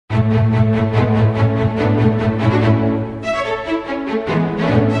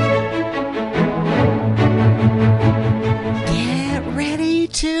Get ready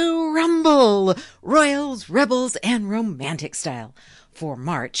to rumble, royals, rebels, and romantic style. For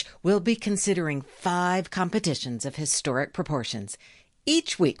March, we'll be considering 5 competitions of historic proportions.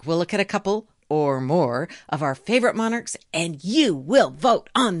 Each week, we'll look at a couple or more of our favorite monarchs, and you will vote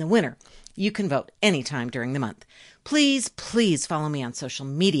on the winner. You can vote anytime during the month. Please follow me on social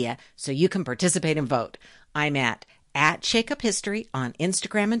media so you can participate and vote. I'm at Shake Up History on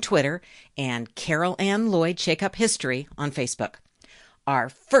Instagram and Twitter, and Carol Ann Lloyd Shake Up History on Facebook. Our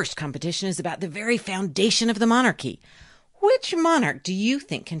first competition is about the very foundation of the monarchy. Which monarch do you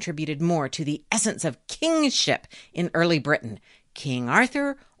think contributed more to the essence of kingship in early Britain? King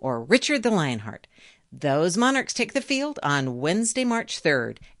Arthur or Richard the Lionheart? Those monarchs take the field on Wednesday, March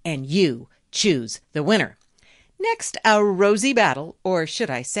 3rd, and you choose the winner. Next, a rosy battle, or should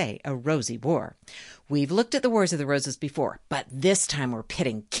I say, a rosy war. We've looked at the Wars of the Roses before, but this time we're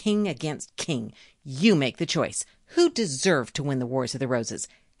pitting king against king. You make the choice. Who deserved to win the Wars of the Roses?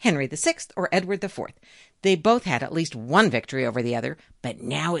 Henry VI or Edward IV? They both had at least one victory over the other, but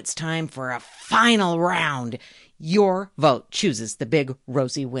now it's time for a final round. Your vote chooses the big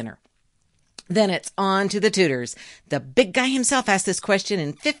rosy winner. Then it's on to the Tudors. The big guy himself asked this question in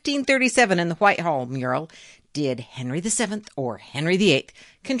 1537 in the Whitehall mural. Did Henry VII or Henry VIII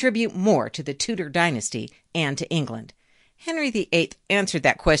contribute more to the Tudor Dynasty and to England? Henry VIII answered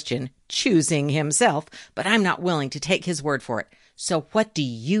that question, choosing himself, but I'm not willing to take his word for it. So what do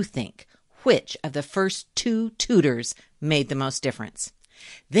you think? Which of the first 2 Tudors made the most difference?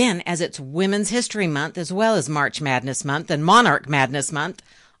 Then, as it's Women's History Month as well as March Madness Month and Monarch Madness Month,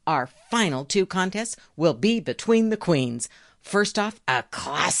 our final 2 contests will be between the queens. First off, a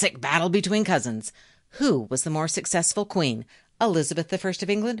classic battle between cousins. Who was the more successful queen, Elizabeth I of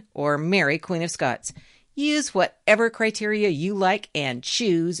England or Mary, Queen of Scots? Use whatever criteria you like and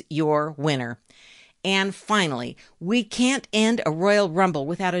choose your winner. And finally, we can't end a royal rumble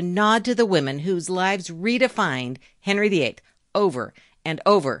without a nod to the women whose lives redefined Henry VIII over and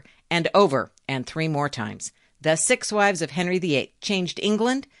over and over and 3 more times. The 6 wives of Henry VIII changed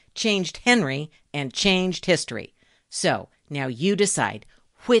England, changed Henry, and changed history. So, now you decide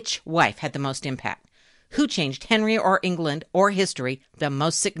which wife had the most impact. Who changed Henry or England or history the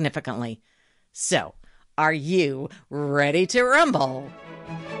most significantly? So, are you ready to rumble?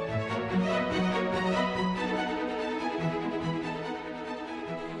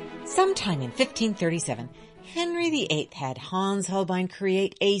 Sometime in 1537, Henry VIII had Hans Holbein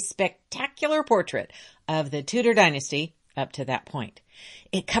create a spectacular portrait of the Tudor dynasty up to that point.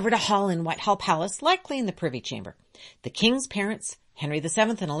 It covered a hall in Whitehall Palace, likely in the Privy Chamber. The king's parents, Henry VII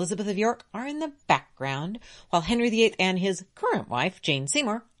and Elizabeth of York, are in the background, while Henry VIII and his current wife, Jane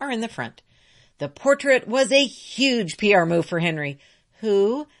Seymour, are in the front. The portrait was a huge PR move for Henry,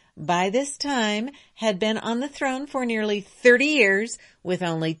 who, by this time, had been on the throne for nearly 30 years with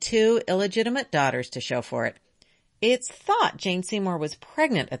only 2 illegitimate daughters to show for it. It's thought Jane Seymour was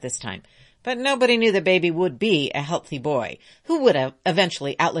pregnant at this time, but nobody knew the baby would be a healthy boy who would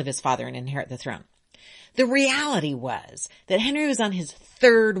eventually outlive his father and inherit the throne. The reality was that Henry was on his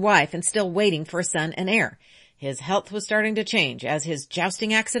 3rd wife and still waiting for a son and heir. His health was starting to change as his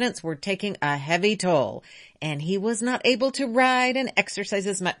jousting accidents were taking a heavy toll, and he was not able to ride and exercise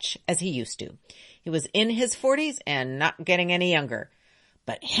as much as he used to. He was in his 40s and not getting any younger.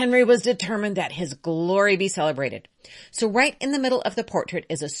 But Henry was determined that his glory be celebrated. So right in the middle of the portrait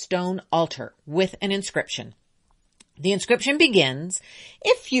is a stone altar with an inscription. The inscription begins,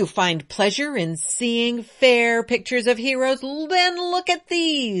 "If you find pleasure in seeing fair pictures of heroes, then look at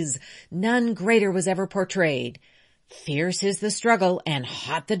these. None greater was ever portrayed. Fierce is the struggle and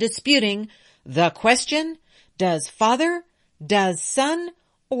hot the disputing. The question, does father, does son,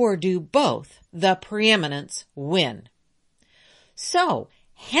 or do both the preeminence win?" So,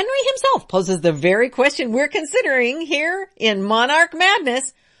 Henry himself poses the very question we're considering here in Monarch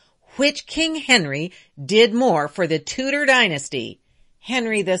Madness. Which King Henry did more for the Tudor dynasty,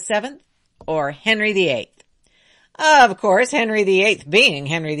 Henry VII or Henry VIII? Of course, Henry VIII being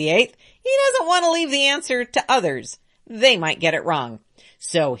Henry VIII, he doesn't want to leave the answer to others. They might get it wrong.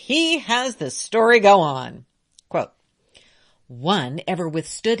 So he has the story go on. Quote, "One ever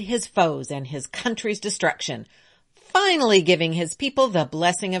withstood his foes and his country's destruction, finally giving his people the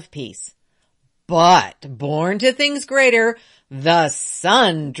blessing of peace. But, born to things greater, the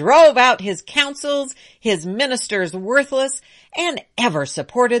Son drove out his counsels, his ministers worthless, and ever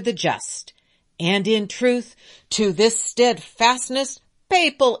supported the just. And in truth, to this steadfastness,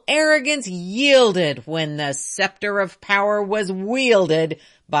 papal arrogance yielded when the scepter of power was wielded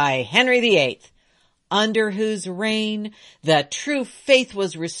by Henry VIII, under whose reign the true faith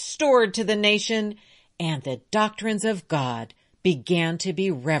was restored to the nation and the doctrines of God began to be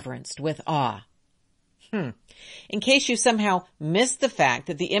reverenced with awe. In case you somehow missed the fact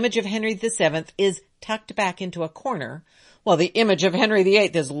that the image of Henry VII is tucked back into a corner, while the image of Henry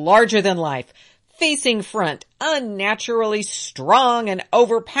VIII is larger than life, facing front, unnaturally strong and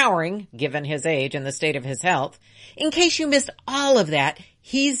overpowering, given his age and the state of his health, in case you missed all of that,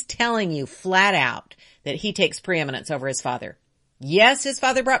 he's telling you flat out that he takes preeminence over his father. Yes, his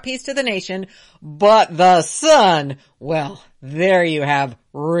father brought peace to the nation, but the son, well, there you have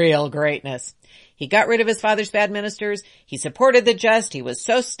real greatness. He got rid of his father's bad ministers. He supported the just. He was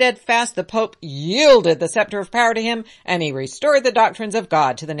so steadfast the Pope yielded the scepter of power to him, and he restored the doctrines of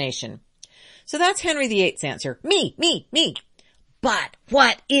God to the nation. So that's Henry VIII's answer. Me. But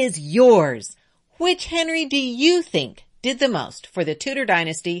what is yours? Which Henry do you think did the most for the Tudor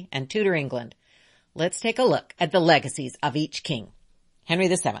dynasty and Tudor England? Let's take a look at the legacies of each king. Henry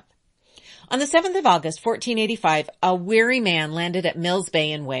VII. On the 7th of August, 1485, a weary man landed at Mills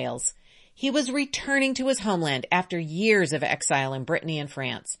Bay in Wales. He was returning to his homeland after years of exile in Brittany and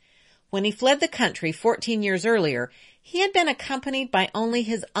France. When he fled the country 14 years earlier, he had been accompanied by only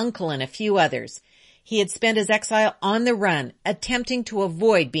his uncle and a few others. He had spent his exile on the run, attempting to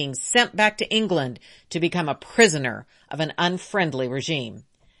avoid being sent back to England to become a prisoner of an unfriendly regime.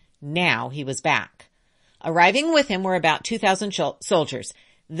 Now he was back. Arriving with him were about 2,000 soldiers.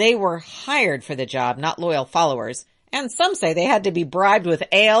 They were hired for the job, not loyal followers, and some say they had to be bribed with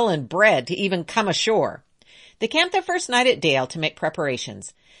ale and bread to even come ashore. They camped their first night at Dale to make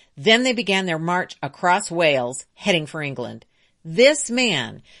preparations. Then they began their march across Wales, heading for England. This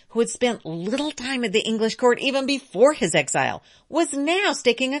man, who had spent little time at the English court even before his exile, was now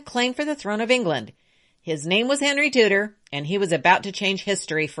staking a claim for the throne of England. His name was Henry Tudor, and he was about to change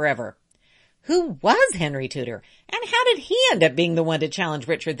history forever. Who was Henry Tudor, and how did he end up being the one to challenge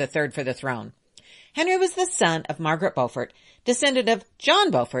Richard III for the throne? Henry was the son of Margaret Beaufort, descendant of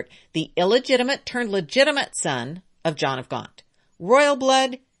John Beaufort, the illegitimate turned legitimate son of John of Gaunt. Royal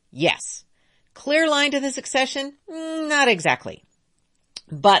blood? Yes. Clear line to the succession? Not exactly.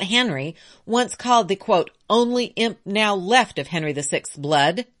 But Henry, once called the, quote, only imp now left of Henry VI's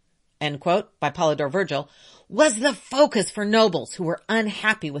blood, end quote, by Polydore Virgil, was the focus for nobles who were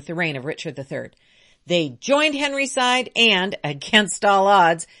unhappy with the reign of Richard III. They joined Henry's side and, against all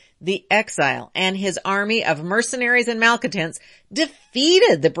odds, the exile and his army of mercenaries and malcontents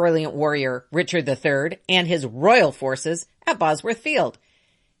defeated the brilliant warrior Richard III and his royal forces at Bosworth Field.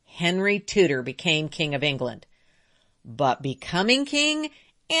 Henry Tudor became King of England. But becoming king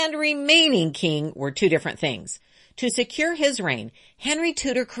and remaining king were two different things. To secure his reign, Henry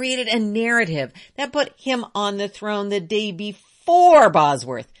Tudor created a narrative that put him on the throne the day before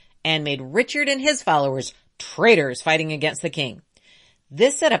Bosworth and made Richard and his followers traitors fighting against the king.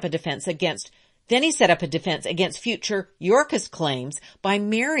 Then he set up a defense against future Yorkist claims by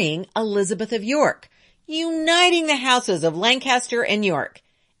marrying Elizabeth of York, uniting the houses of Lancaster and York,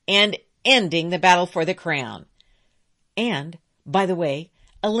 and ending the battle for the crown. And, by the way,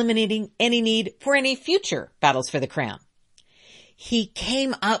 eliminating any need for any future battles for the crown. He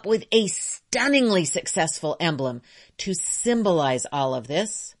came up with a stunningly successful emblem to symbolize all of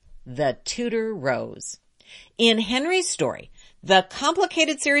this, the Tudor Rose. In Henry's story, the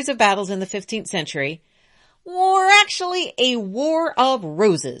complicated series of battles in the 15th century were actually a war of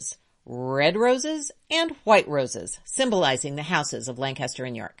roses, red roses and white roses, symbolizing the houses of Lancaster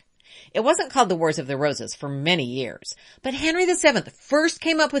and York. It wasn't called the Wars of the Roses for many years, but Henry VII first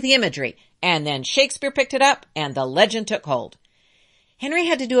came up with the imagery, and then Shakespeare picked it up, and the legend took hold. Henry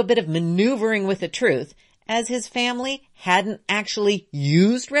had to do a bit of maneuvering with the truth, as his family hadn't actually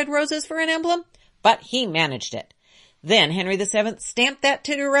used red roses for an emblem, but he managed it. Then Henry VII stamped that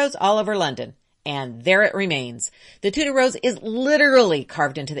Tudor Rose all over London, and there it remains. The Tudor Rose is literally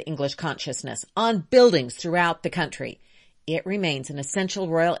carved into the English consciousness on buildings throughout the country. It remains an essential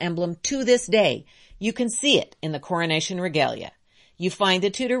royal emblem to this day. You can see it in the coronation regalia. You find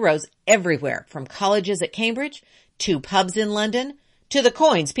the Tudor Rose everywhere, from colleges at Cambridge, to pubs in London, to the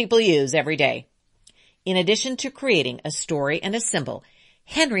coins people use every day. In addition to creating a story and a symbol,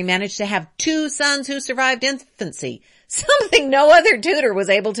 Henry managed to have 2 sons who survived infancy, something no other Tudor was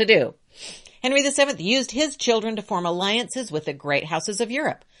able to do. Henry VII used his children to form alliances with the great houses of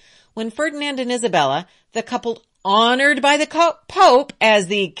Europe. When Ferdinand and Isabella, the couple honored by the Pope as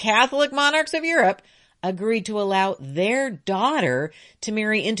the Catholic monarchs of Europe, agreed to allow their daughter to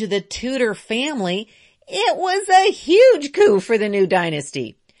marry into the Tudor family, it was a huge coup for the new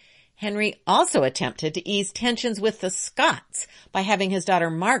dynasty. Henry also attempted to ease tensions with the Scots by having his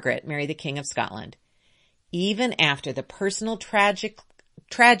daughter Margaret marry the King of Scotland. Even after the personal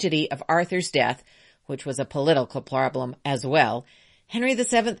tragedy of Arthur's death, which was a political problem as well, Henry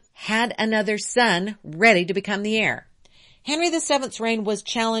VII had another son ready to become the heir. Henry VII's reign was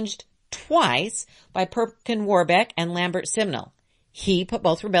challenged twice by Perkin Warbeck and Lambert Simnel. He put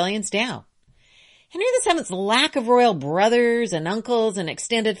both rebellions down. Henry VII's lack of royal brothers and uncles and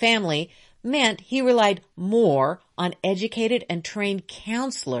extended family meant he relied more on educated and trained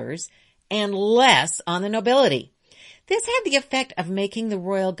counselors and less on the nobility. This had the effect of making the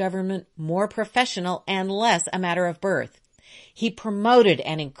royal government more professional and less a matter of birth. He promoted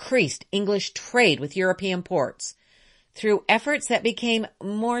and increased English trade with European ports. Through efforts that became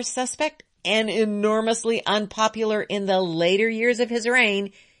more suspect and enormously unpopular in the later years of his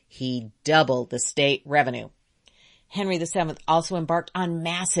reign, he doubled the state revenue. Henry VII also embarked on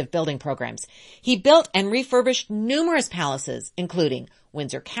massive building programs. He built and refurbished numerous palaces, including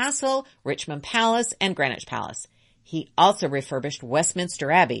Windsor Castle, Richmond Palace, and Greenwich Palace. He also refurbished Westminster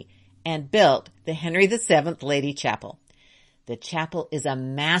Abbey and built the Henry VII Lady Chapel. The chapel is a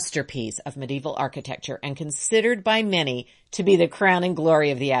masterpiece of medieval architecture and considered by many to be the crowning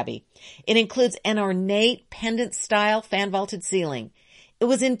glory of the abbey. It includes an ornate pendant-style fan-vaulted ceiling. It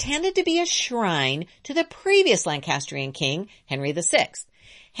was intended to be a shrine to the previous Lancastrian king, Henry VI.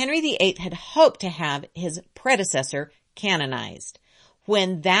 Henry VIII had hoped to have his predecessor canonized.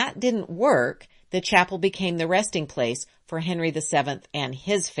 When that didn't work, the chapel became the resting place for Henry VII and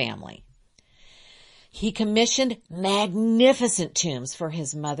his family. He commissioned magnificent tombs for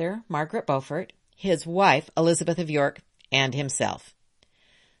his mother, Margaret Beaufort, his wife, Elizabeth of York, and himself.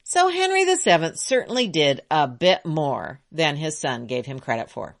 So Henry VII certainly did a bit more than his son gave him credit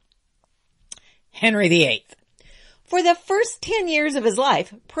for. Henry VIII. For the first 10 years of his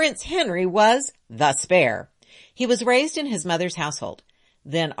life, Prince Henry was the spare. He was raised in his mother's household.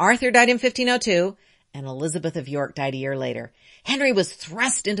 Then Arthur died in 1502, and Elizabeth of York died a year later. Henry was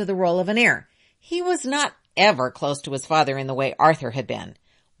thrust into the role of an heir. He was not ever close to his father in the way Arthur had been,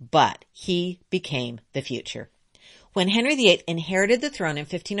 but he became the future. When Henry VIII inherited the throne in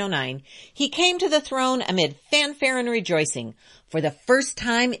 1509, he came to the throne amid fanfare and rejoicing. For the first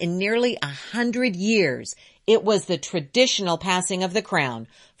time in nearly 100 years, it was the traditional passing of the crown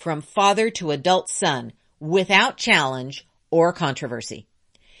from father to adult son, without challenge or controversy.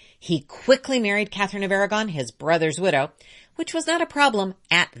 He quickly married Catherine of Aragon, his brother's widow, which was not a problem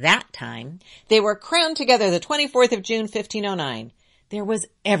at that time. They were crowned together the 24th of June, 1509. There was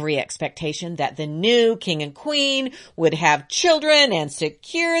every expectation that the new king and queen would have children and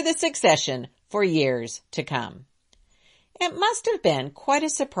secure the succession for years to come. It must have been quite a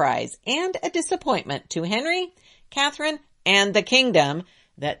surprise and a disappointment to Henry, Catherine, and the kingdom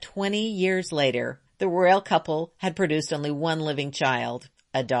that 20 years later, the royal couple had produced only one living child,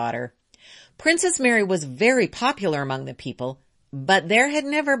 a daughter. Princess Mary was very popular among the people, but there had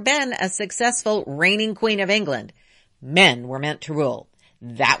never been a successful reigning queen of England. Men were meant to rule.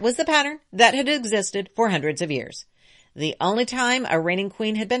 That was the pattern that had existed for hundreds of years. The only time a reigning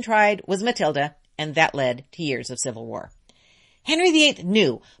queen had been tried was Matilda, and that led to years of civil war. Henry VIII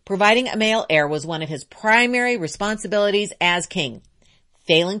knew providing a male heir was one of his primary responsibilities as king.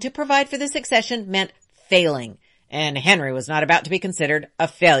 Failing to provide for the succession meant failing, and Henry was not about to be considered a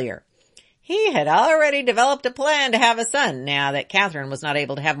failure. He had already developed a plan to have a son now that Catherine was not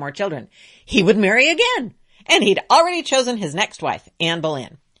able to have more children. He would marry again, and he'd already chosen his next wife, Anne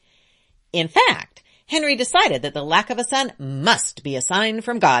Boleyn. In fact, Henry decided that the lack of a son must be a sign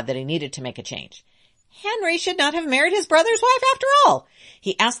from God that he needed to make a change. Henry should not have married his brother's wife after all.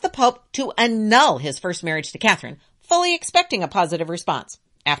 He asked the Pope to annul his first marriage to Catherine, fully expecting a positive response.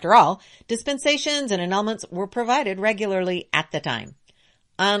 After all, dispensations and annulments were provided regularly at the time.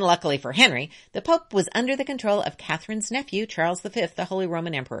 Unluckily for Henry, the Pope was under the control of Catherine's nephew, Charles V, the Holy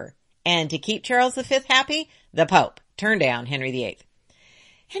Roman Emperor. And to keep Charles V happy, the Pope turned down Henry VIII.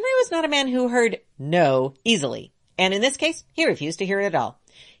 Henry was not a man who heard no easily, and in this case, he refused to hear it at all.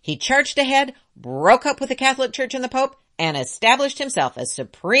 He charged ahead, broke up with the Catholic Church and the Pope, and established himself as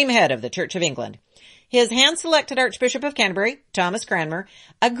supreme head of the Church of England. His hand-selected Archbishop of Canterbury, Thomas Cranmer,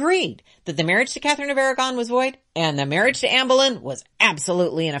 agreed that the marriage to Catherine of Aragon was void, and the marriage to Anne Boleyn was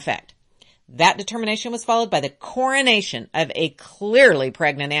absolutely in effect. That determination was followed by the coronation of a clearly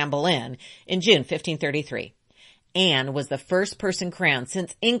pregnant Anne Boleyn in June 1533. Anne was the first person crowned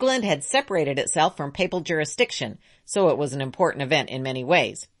since England had separated itself from papal jurisdiction, so it was an important event in many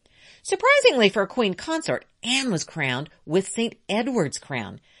ways. Surprisingly for a queen consort, Anne was crowned with St. Edward's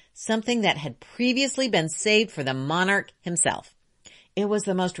crown, something that had previously been saved for the monarch himself. It was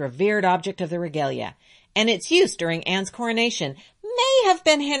the most revered object of the regalia, and its use during Anne's coronation may have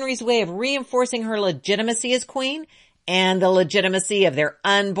been Henry's way of reinforcing her legitimacy as queen and the legitimacy of their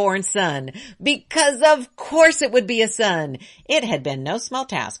unborn son, because of course it would be a son. It had been no small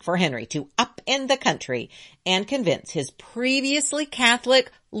task for Henry to upend the country and convince his previously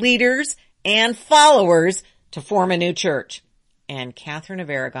Catholic leaders and followers to form a new church. And Catherine of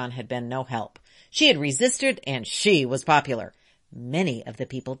Aragon had been no help. She had resisted, and she was popular. Many of the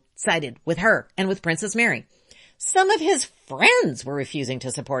people sided with her and with Princess Mary. Some of his friends were refusing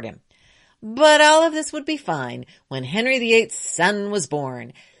to support him. But all of this would be fine when Henry VIII's son was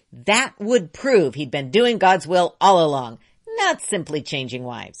born. That would prove he'd been doing God's will all along, not simply changing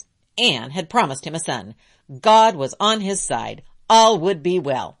wives. Anne had promised him a son. God was on his side. All would be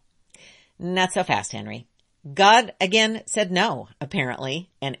well. Not so fast, Henry. God again said no, apparently,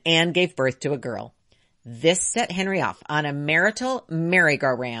 and Anne gave birth to a girl. This set Henry off on a marital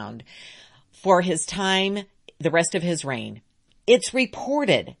merry-go-round for his time, the rest of his reign. It's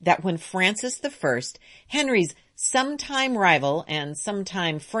reported that when Francis I, Henry's sometime rival and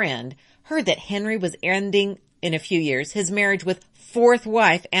sometime friend, heard that Henry was ending in a few years his marriage with fourth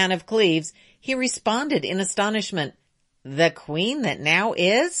wife, Anne of Cleves, he responded in astonishment, "The queen that now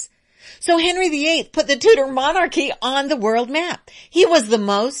is?" So Henry VIII put the Tudor monarchy on the world map. He was the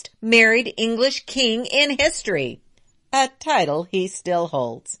most married English king in history, a title he still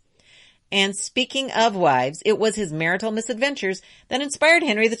holds. And speaking of wives, it was his marital misadventures that inspired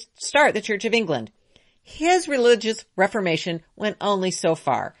Henry to start the Church of England. His religious reformation went only so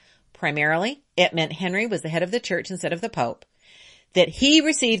far. Primarily, it meant Henry was the head of the church instead of the Pope, that he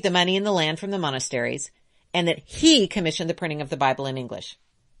received the money and the land from the monasteries, and that he commissioned the printing of the Bible in English.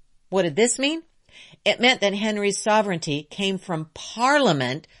 What did this mean? It meant that Henry's sovereignty came from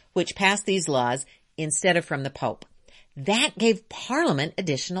Parliament, which passed these laws, instead of from the Pope. That gave Parliament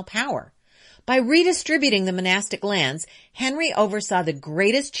additional power. By redistributing the monastic lands, Henry oversaw the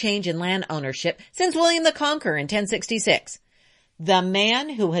greatest change in land ownership since William the Conqueror in 1066. The man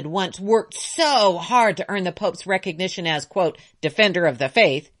who had once worked so hard to earn the Pope's recognition as, quote, defender of the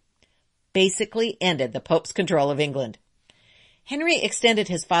faith, basically ended the Pope's control of England. Henry extended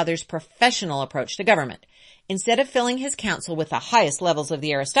his father's professional approach to government. Instead of filling his council with the highest levels of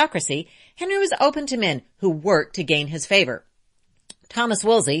the aristocracy, Henry was open to men who worked to gain his favor. Thomas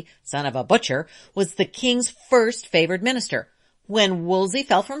Wolsey, son of a butcher, was the king's first favored minister. When Wolsey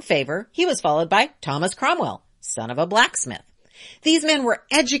fell from favor, he was followed by Thomas Cromwell, son of a blacksmith. These men were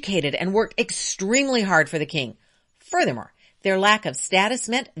educated and worked extremely hard for the king. Furthermore, their lack of status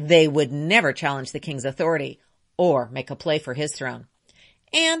meant they would never challenge the king's authority or make a play for his throne.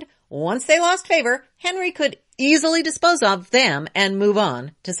 And once they lost favor, Henry could easily dispose of them and move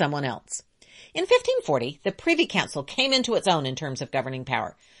on to someone else. In 1540, the Privy Council came into its own in terms of governing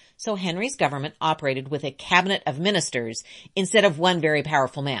power. So Henry's government operated with a cabinet of ministers instead of one very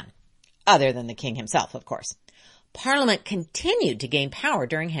powerful man. Other than the king himself, of course. Parliament continued to gain power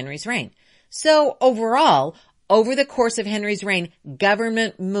during Henry's reign. So overall, over the course of Henry's reign,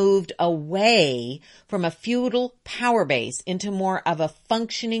 government moved away from a feudal power base into more of a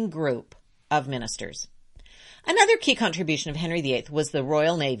functioning group of ministers. Another key contribution of Henry VIII was the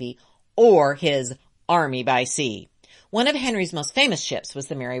Royal Navy, or his Army by Sea. One of Henry's most famous ships was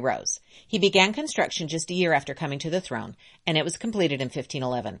the Mary Rose. He began construction just a year after coming to the throne, and it was completed in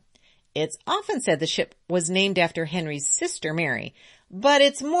 1511. It's often said the ship was named after Henry's sister Mary, but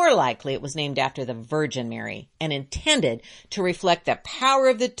it's more likely it was named after the Virgin Mary and intended to reflect the power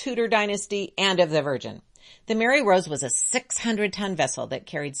of the Tudor Dynasty and of the Virgin. The Mary Rose was a 600-ton vessel that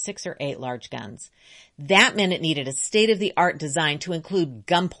carried 6 or 8 large guns. That meant it needed a state-of-the-art design to include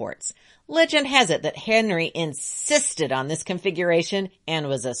gun ports. Legend has it that Henry insisted on this configuration and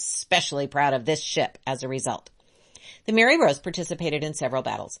was especially proud of this ship as a result. The Mary Rose participated in several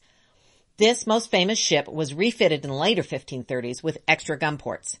battles. This most famous ship was refitted in the later 1530s with extra gun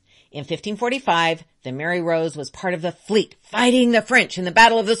ports. In 1545, the Mary Rose was part of the fleet fighting the French in the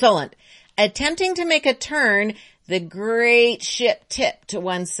Battle of the Solent. Attempting to make a turn, the great ship tipped to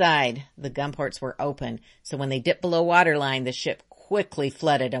one side. The gun ports were open, so when they dipped below waterline, the ship quickly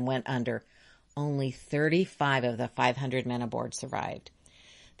flooded and went under. Only 35 of the 500 men aboard survived.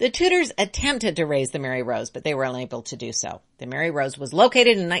 The Tudors attempted to raise the Mary Rose, but they were unable to do so. The Mary Rose was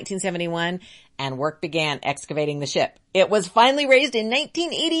located in 1971, and work began excavating the ship. It was finally raised in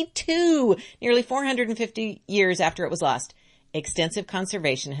 1982, nearly 450 years after it was lost. Extensive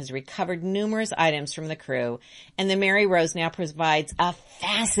conservation has recovered numerous items from the crew, and the Mary Rose now provides a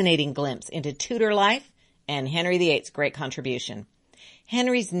fascinating glimpse into Tudor life and Henry VIII's great contribution.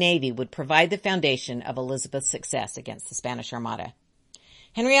 Henry's navy would provide the foundation of Elizabeth's success against the Spanish Armada.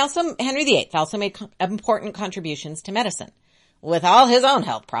 Henry VIII also made important contributions to medicine. With all his own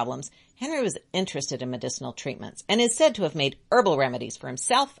health problems, Henry was interested in medicinal treatments and is said to have made herbal remedies for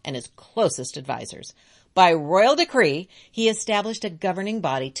himself and his closest advisors. By royal decree, he established a governing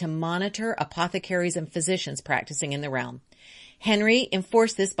body to monitor apothecaries and physicians practicing in the realm. Henry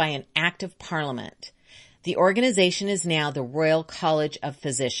enforced this by an act of parliament. The organization is now the Royal College of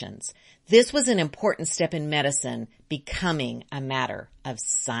Physicians. This was an important step in medicine becoming a matter of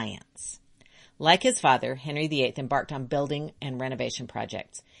science. Like his father, Henry VIII embarked on building and renovation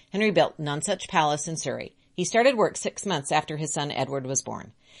projects. Henry built Nonsuch Palace in Surrey. He started work 6 months after his son Edward was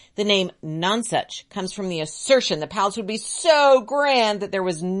born. The name Nonsuch comes from the assertion the palace would be so grand that there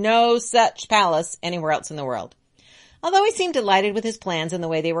was no such palace anywhere else in the world. Although he seemed delighted with his plans and the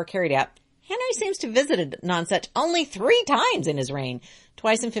way they were carried out, Henry seems to have visited Nonsuch only 3 times in his reign,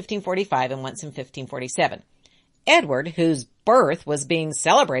 twice in 1545 and once in 1547. Edward, whose birth was being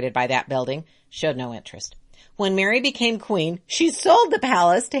celebrated by that building, showed no interest. When Mary became queen, she sold the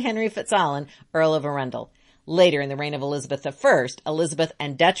palace to Henry FitzAlan, Earl of Arundel. Later in the reign of Elizabeth I, Elizabeth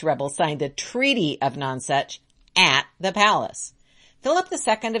and Dutch rebels signed the Treaty of Nonsuch at the palace. Philip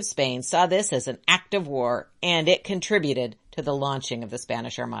II of Spain saw this as an act of war, and it contributed to the launching of the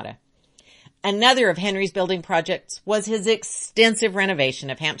Spanish Armada. Another of Henry's building projects was his extensive renovation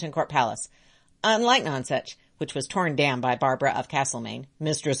of Hampton Court Palace. Unlike Nonsuch, which was torn down by Barbara of Castlemaine,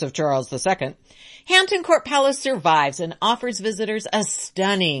 mistress of Charles II, Hampton Court Palace survives and offers visitors a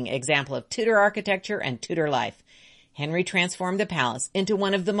stunning example of Tudor architecture and Tudor life. Henry transformed the palace into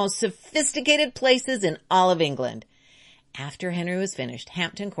one of the most sophisticated places in all of England. After Henry was finished,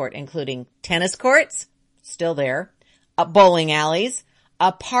 Hampton Court, including tennis courts, still there, bowling alleys,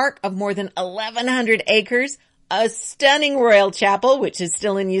 a park of more than 1,100 acres, a stunning royal chapel, which is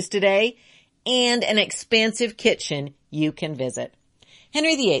still in use today, and an expansive kitchen you can visit.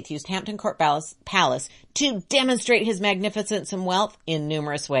 Henry VIII used Hampton Court Palace to demonstrate his magnificence and wealth in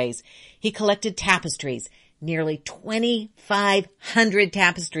numerous ways. He collected tapestries. Nearly 2,500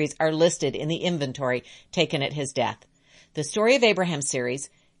 tapestries are listed in the inventory taken at his death. The Story of Abraham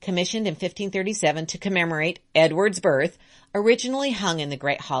series, commissioned in 1537 to commemorate Edward's birth, originally hung in the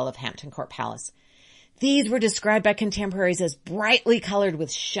Great Hall of Hampton Court Palace. These were described by contemporaries as brightly colored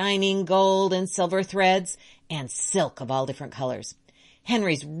with shining gold and silver threads and silk of all different colors.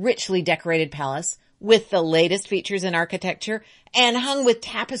 Henry's richly decorated palace, with the latest features in architecture and hung with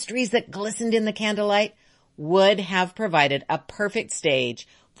tapestries that glistened in the candlelight, would have provided a perfect stage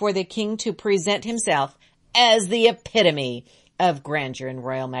for the king to present himself as the epitome of grandeur and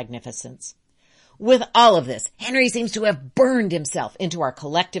royal magnificence. With all of this, Henry seems to have burned himself into our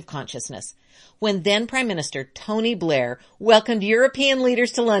collective consciousness. When then Prime Minister Tony Blair welcomed European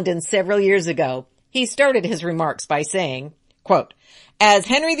leaders to London several years ago, he started his remarks by saying, quote, "As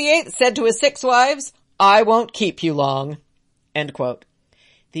Henry VIII said to his 6 wives, I won't keep you long." End quote.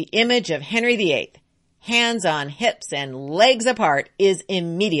 The image of Henry VIII, hands on hips and legs apart, is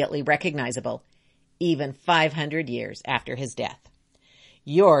immediately recognizable, even 500 years after his death.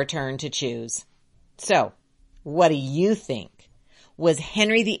 Your turn to choose. So, what do you think? Was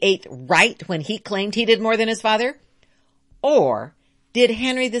Henry VIII right when he claimed he did more than his father? Or did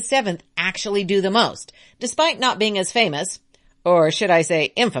Henry VII actually do the most, despite not being as famous, or should I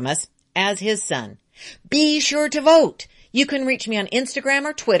say infamous, as his son? Be sure to vote. You can reach me on Instagram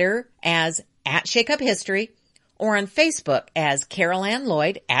or Twitter as @ShakeUpHistory, or on Facebook as Carol Ann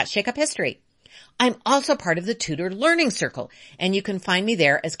Lloyd @ShakeUpHistory. I'm also part of the Tudor Learning Circle, and you can find me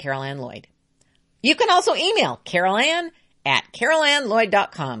there as Carol Ann Lloyd. You can also email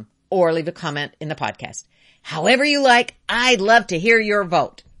carolann@carolannlloyd.com or leave a comment in the podcast. However you like, I'd love to hear your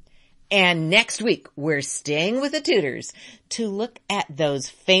vote. And next week, we're staying with the Tudors to look at those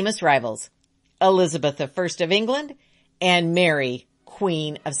famous rivals, Elizabeth I of England and Mary,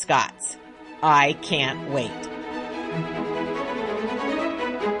 Queen of Scots. I can't wait.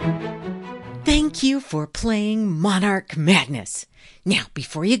 Thank you for playing Monarch Madness. Now,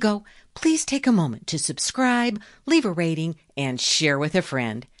 before you go, please take a moment to subscribe, leave a rating, and share with a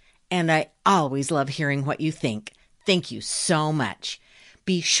friend. And I always love hearing what you think. Thank you so much.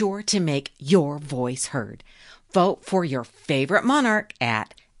 Be sure to make your voice heard. Vote for your favorite monarch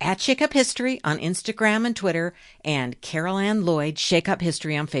at @ShakeUpHistory on Instagram and Twitter, and Carol Ann Lloyd Shake Up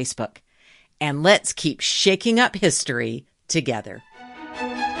History on Facebook. And let's keep shaking up history together.